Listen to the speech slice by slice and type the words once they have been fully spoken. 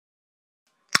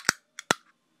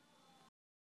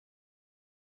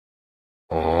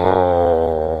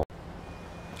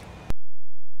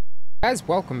Guys,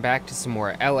 welcome back to some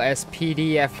more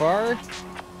LSPDFR.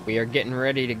 We are getting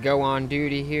ready to go on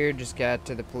duty here. Just got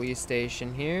to the police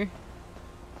station here.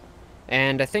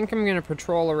 And I think I'm gonna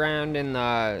patrol around in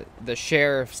the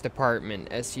sheriff's department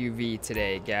SUV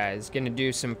today, guys. Gonna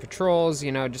do some patrols,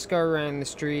 you know, just go around the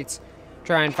streets,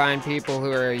 try and find people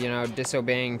who are, you know,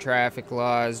 disobeying traffic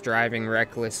laws, driving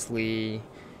recklessly,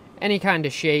 any kind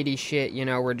of shady shit, you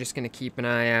know, we're just gonna keep an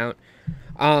eye out.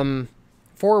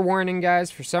 Forewarning, guys,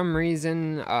 for some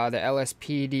reason, the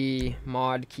LSPD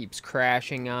mod keeps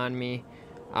crashing on me.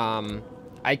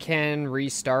 I can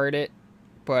restart it,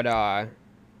 but,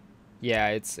 yeah,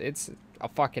 it's a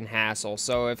fucking hassle.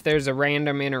 So if there's a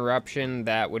random interruption,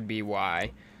 that would be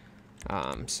why.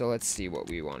 So let's see what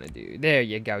we want to do. There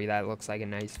you go. That looks like a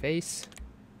nice face.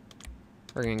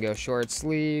 We're going to go short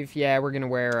sleeve. Yeah, we're going to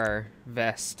wear our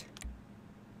vest.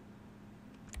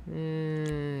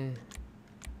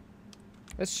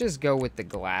 Let's just go with the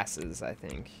glasses, I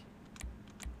think.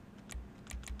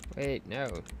 Wait, no.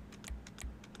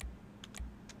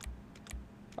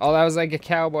 Oh, that was like a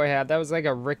cowboy hat. That was like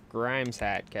a Rick Grimes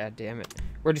hat. God damn it.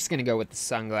 We're just gonna go with the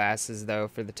sunglasses, though,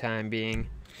 for the time being.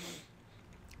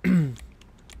 In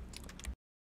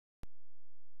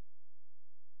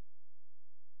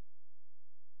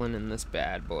this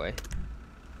bad boy.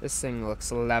 This thing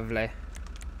looks lovely.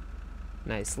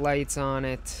 Nice lights on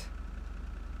it.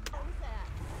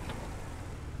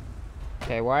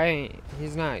 Okay, why?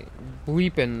 He's not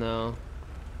bleeping, though.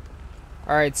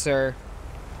 Alright, sir.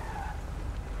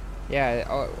 Yeah,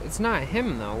 oh, it's not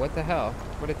him, though. What the hell?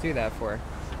 What'd it do that for?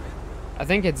 I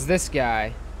think it's this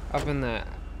guy up in the...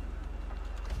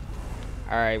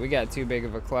 Alright, we got too big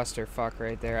of a clusterfuck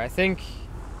right there. I think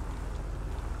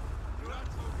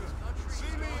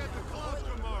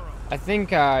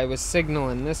I was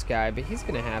signaling this guy, but he's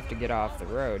gonna have to get off the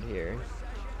road here.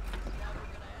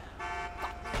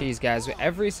 Jeez, guys,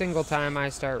 every single time I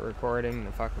start recording,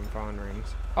 the fucking phone rings.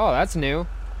 Oh, that's new.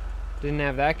 Didn't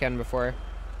have that gun before.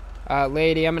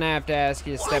 Lady, I'm gonna have to ask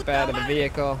you to step out of the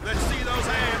vehicle. Let's see those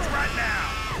hands right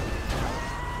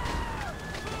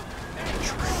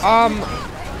now.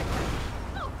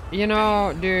 You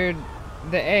know, dude,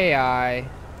 the AI,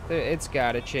 it's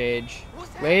gotta change.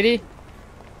 Lady?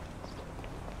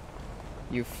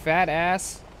 You fat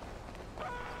ass.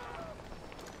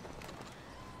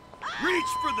 Reach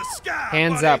for the sky,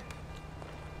 Hands buddy. up.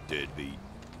 Deadbeat.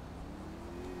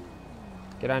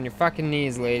 Get on your fucking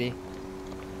knees, lady.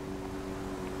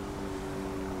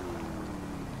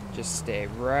 Just stay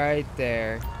right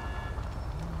there.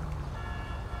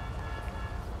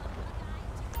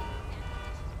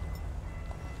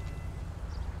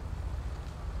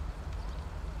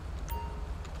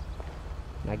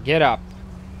 Now get up.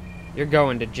 You're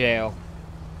going to jail.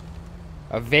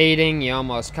 Evading, you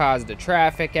almost caused a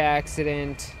traffic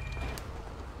accident.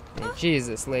 Hey,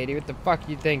 Jesus, lady, what the fuck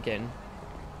you thinking?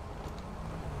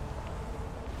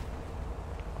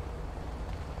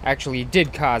 Actually, you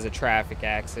did cause a traffic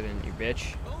accident, you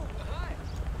bitch. Oh, hi.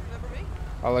 Remember me?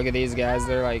 Oh, look at these guys,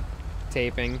 they're like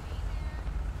taping.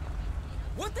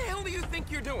 What the hell do you think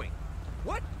you're doing?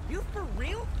 What? You for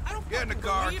real? I don't Get in the fucking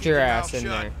car. believe Get your Keep your ass mouth in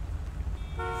shut. there.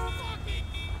 Fucking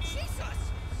Jesus!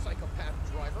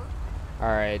 Psychopath driver.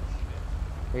 Alright.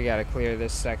 We gotta clear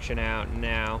this section out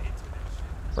now.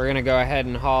 We're gonna go ahead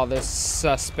and haul this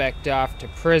suspect off to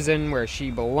prison where she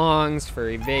belongs for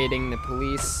evading the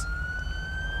police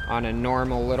on a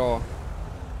normal little...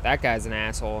 That guy's an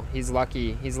asshole. He's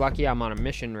lucky. He's lucky I'm on a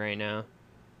mission right now.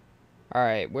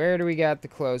 Alright, where do we got the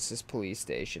closest police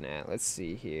station at? Let's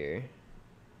see here.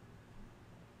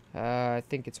 I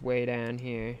think it's way down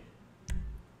here.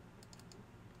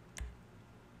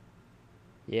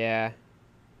 Yeah.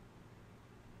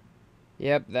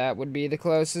 Yep, that would be the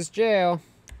closest jail.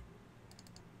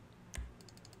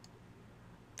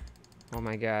 Oh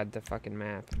my god, the fucking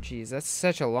map. Jeez, that's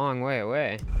such a long way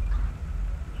away.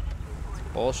 It's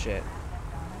bullshit.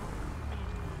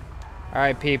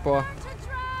 Alright, people.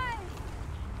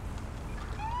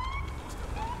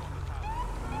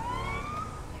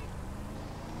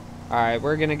 Alright,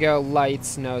 we're gonna go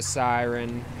lights, no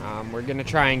siren. We're gonna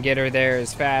try and get her there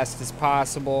as fast as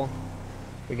possible.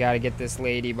 We gotta get this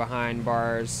lady behind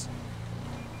bars.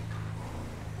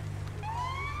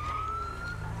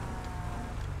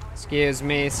 Excuse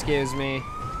me, excuse me.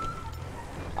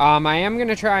 I am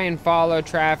gonna try and follow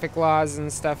traffic laws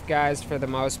and stuff, guys, for the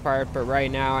most part, but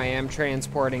right now I am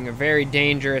transporting a very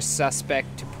dangerous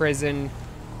suspect to prison.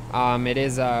 It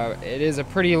is a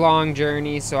pretty long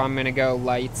journey, so I'm gonna go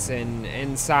lights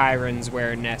and sirens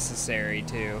where necessary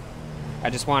too. I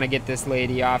just want to get this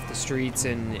lady off the streets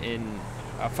and in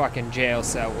a fucking jail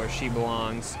cell where she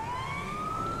belongs.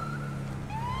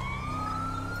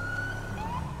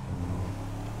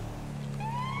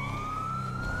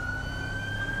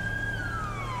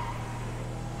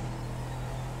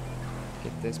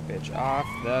 Get this bitch off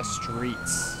the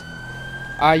streets.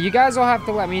 You guys will have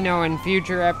to let me know in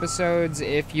future episodes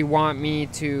if you want me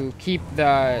to keep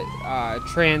the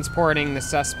transporting the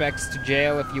suspects to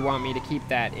jail, if you want me to keep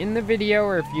that in the video,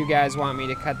 or if you guys want me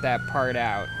to cut that part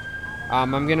out.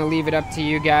 I'm going to leave it up to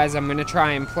you guys. I'm going to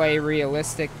try and play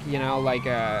realistic, you know, like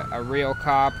a real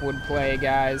cop would play,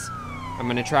 guys. I'm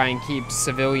going to try and keep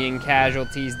civilian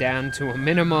casualties down to a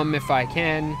minimum if I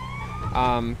can.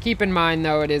 Keep in mind,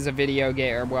 though, it is a video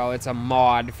game, or, well, it's a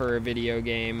mod for a video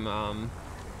game.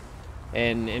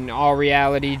 And in all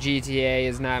reality, GTA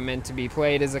is not meant to be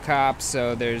played as a cop,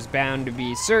 so there's bound to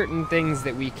be certain things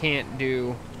that we can't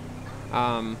do.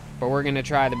 But we're going to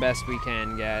try the best we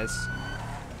can, guys.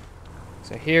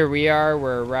 So here we are,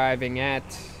 we're arriving at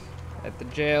the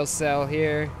jail cell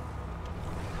here.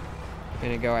 I'm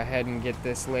gonna go ahead and get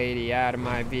this lady out of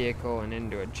my vehicle and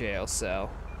into a jail cell.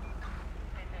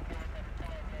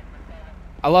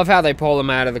 I love how they pull him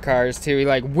out of the cars too. He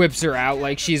like whips her out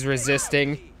like she's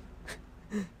resisting.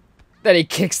 Then he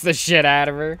kicks the shit out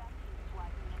of her.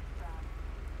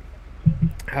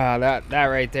 That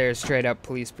right there is straight up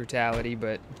police brutality,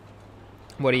 but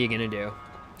what are you gonna do?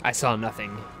 I saw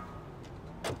nothing.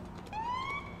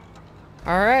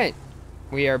 Alright,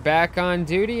 we are back on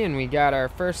duty and we got our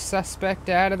first suspect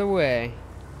out of the way.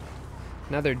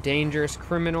 Another dangerous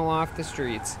criminal off the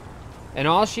streets. And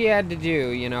all she had to do,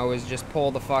 you know, was just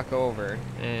pull the fuck over.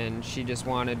 And she just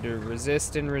wanted to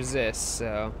resist and resist,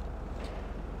 so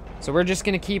we're just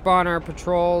gonna keep on our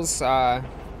patrols.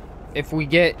 If we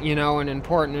get, you know, an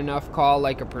important enough call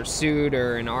like a pursuit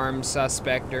or an armed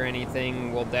suspect or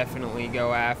anything, we'll definitely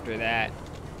go after that.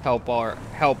 Help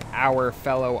our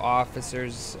fellow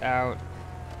officers out.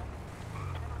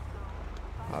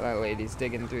 Oh, that lady's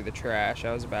digging through the trash.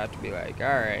 I was about to be like,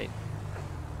 alright.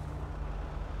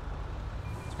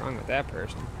 What's wrong with that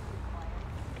person?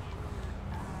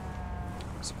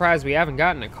 I'm surprised we haven't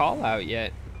gotten a call out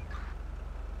yet.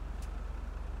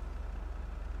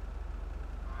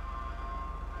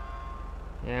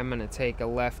 Yeah, I'm gonna take a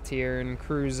left here and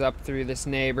cruise up through this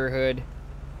neighborhood.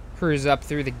 Cruise up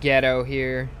through the ghetto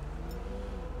here.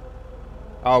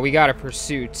 Oh, we got a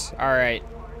pursuit. Alright.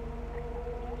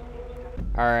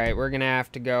 Alright, we're gonna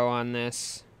have to go on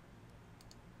this.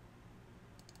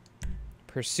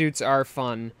 Pursuits are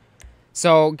fun.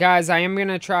 So, guys, I am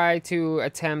gonna try to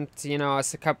attempt, you know,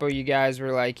 a couple of you guys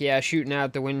were like, yeah, shooting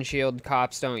out the windshield,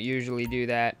 cops don't usually do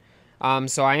that.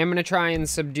 So I am gonna try and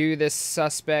subdue this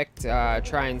suspect,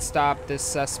 try and stop this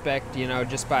suspect, you know,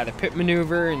 just by the pit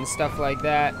maneuver and stuff like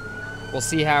that. We'll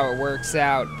see how it works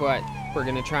out, but we're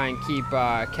gonna try and keep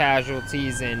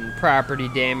casualties and property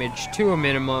damage to a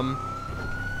minimum.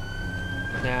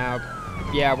 Now,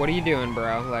 yeah, what are you doing,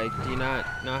 bro? Like, do you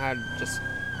not know how to just...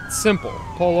 It's simple.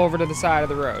 Pull over to the side of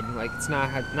the road. Like, it's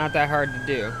not that hard to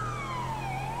do.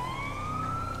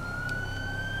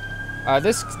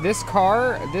 This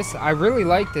car, I really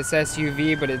like this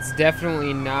SUV, but it's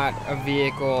definitely not a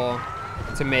vehicle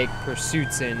to make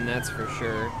pursuits in, that's for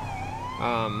sure.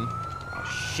 Oh,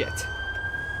 shit.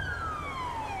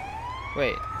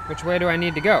 Wait, which way do I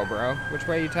need to go, bro? Which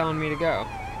way are you telling me to go?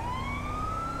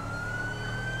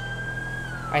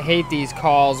 I hate these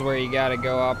calls where you gotta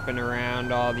go up and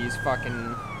around all these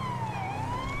fucking...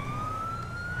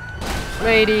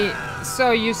 Lady,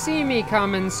 so you see me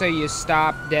coming, so you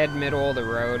stop dead middle of the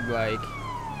road, like...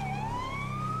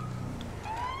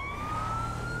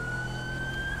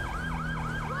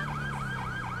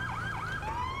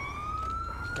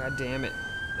 God damn it.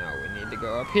 No, we need to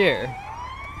go up here.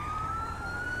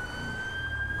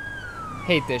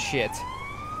 Hate this shit.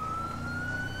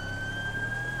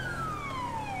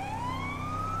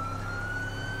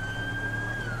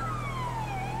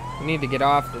 We need to get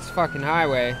off this fucking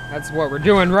highway. That's what we're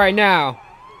doing right now.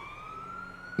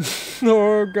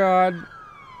 Oh, God.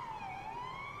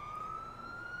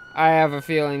 I have a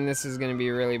feeling this is gonna be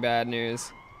really bad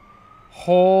news.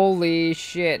 Holy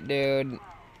shit, dude.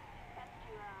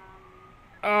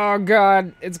 Oh,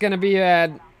 God. It's gonna be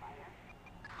bad.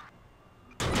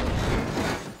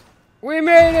 We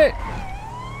made it!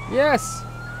 Yes!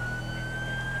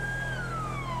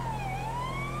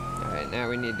 Alright, now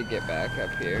we need to get back up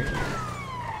here.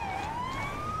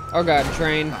 Oh god,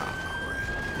 train.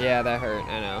 Yeah, that hurt,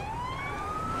 I know.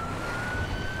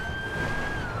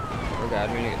 Oh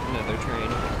god, we need to get another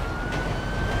train.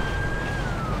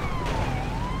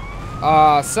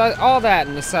 All that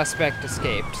and the suspect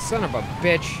escaped. Son of a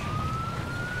bitch.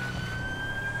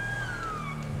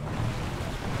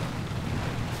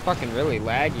 It's fucking really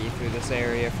laggy through this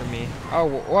area for me. Oh,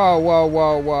 whoa, whoa,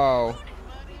 whoa, whoa.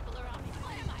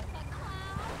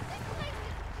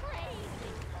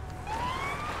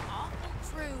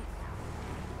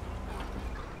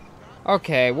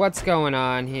 Okay, what's going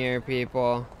on here,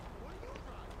 people?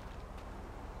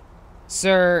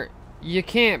 Sir, you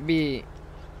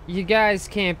guys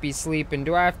can't be sleeping.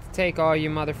 Do I have to take all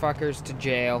you motherfuckers to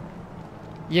jail?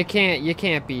 You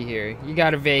can't be here. You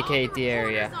gotta vacate the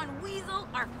area.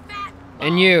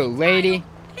 And you, lady,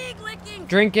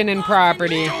 drinking in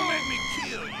property. Don't make me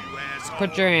kill you, asshole.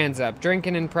 Put your hands up.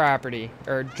 Drinking in property.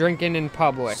 Or drinking in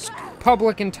public.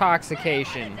 Public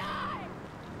intoxication.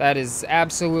 That is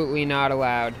absolutely not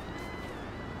allowed.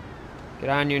 Get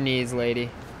on your knees,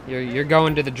 lady. You're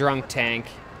going to the drunk tank.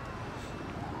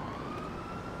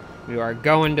 You are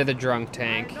going to the drunk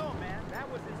tank.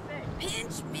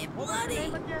 Pinch me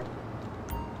bloody.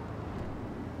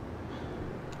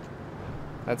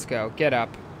 Let's go. Get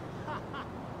up.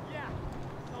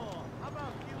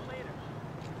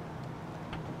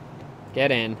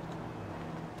 Get in.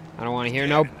 I don't want to hear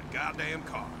no... Get in the goddamn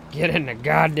car. Get in the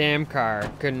goddamn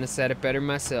car. Couldn't have said it better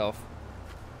myself.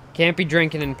 Can't be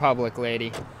drinking in public,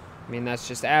 lady. I mean, that's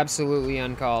just absolutely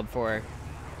uncalled for.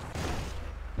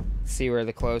 See where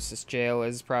the closest jail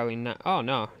is. Probably not... Oh,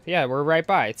 no. Yeah, we're right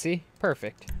by it. See?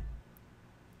 Perfect.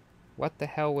 What the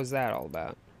hell was that all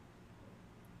about?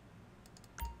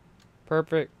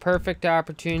 Perfect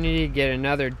opportunity to get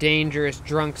another dangerous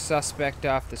drunk suspect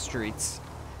off the streets.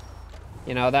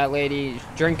 You know, that lady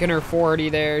drinking her 40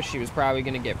 there, she was probably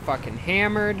gonna get fucking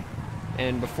hammered.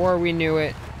 And before we knew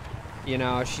it, you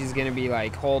know, she's gonna be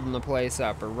like holding the place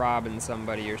up or robbing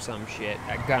somebody or some shit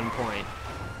at gunpoint.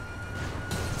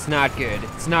 It's not good.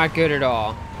 It's not good at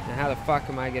all. Now how the fuck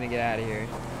am I gonna get out of here?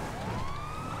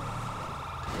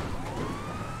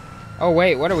 Oh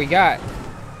wait, what do we got?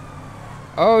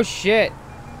 Oh shit.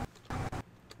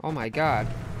 Oh my god.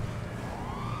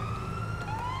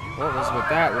 What was with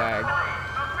that lag?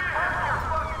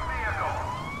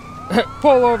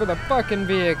 Pull over the fucking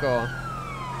vehicle.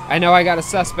 I know I got a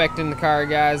suspect in the car,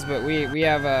 guys, but we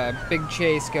have a big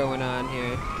chase going on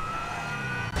here.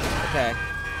 Okay.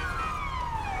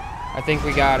 I think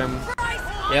we got him.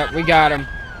 Yep, we got him.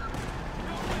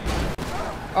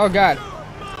 Oh god.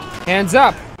 Hands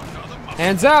up.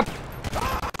 Hands up.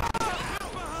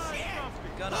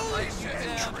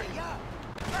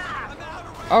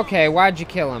 Okay, why'd you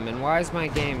kill him? And why is my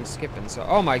game skipping so...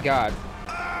 Oh my god.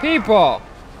 People!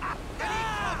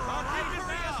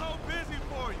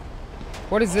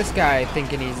 What is this guy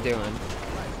thinking he's doing?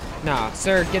 No,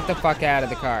 sir, get the fuck out of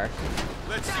the car.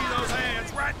 Let's see those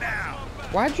hands right now.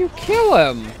 Why'd you kill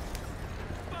him?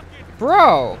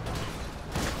 Bro!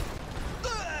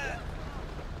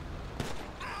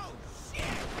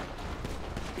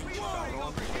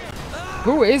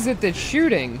 Who is it that's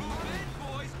shooting?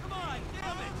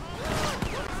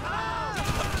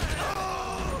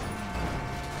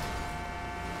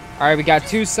 Alright, we got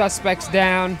 2 suspects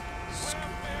down.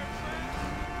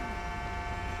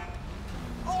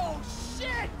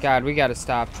 God, we gotta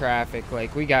stop traffic.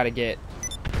 Like, we gotta get...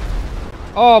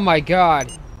 Oh my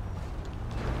god.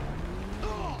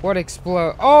 What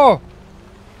explode? Oh!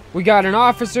 We got an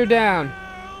officer down.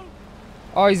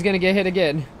 Oh, he's gonna get hit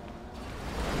again.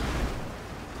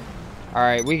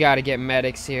 Alright, we gotta get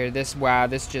medics here. Wow,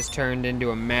 this just turned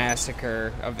into a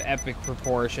massacre of epic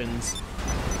proportions.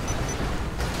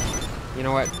 You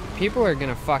know what? People are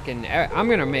gonna fucking... I'm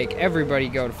gonna make everybody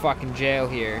go to fucking jail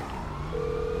here.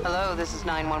 Hello, this is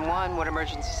 911. What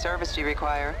emergency service do you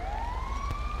require?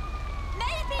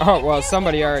 Oh, well,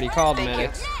 somebody already called Thank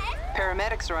medics. you.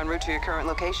 Paramedics are en route to your current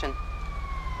location.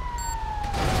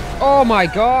 Oh my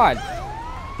god!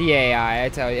 The AI, I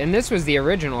tell you. And this was the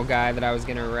original guy that I was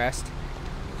gonna arrest.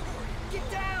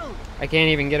 I can't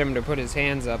even get him to put his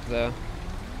hands up, though.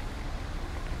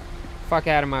 Fuck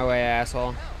out of my way,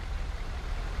 asshole.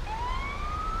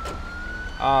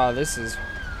 Oh, this is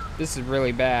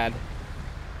really bad.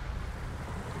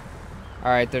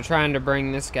 Alright, they're trying to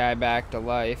bring this guy back to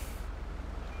life.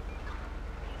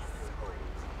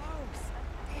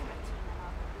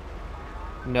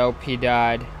 Nope, he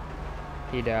died.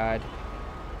 He died.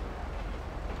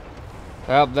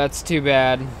 Well, that's too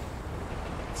bad.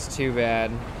 It's too bad.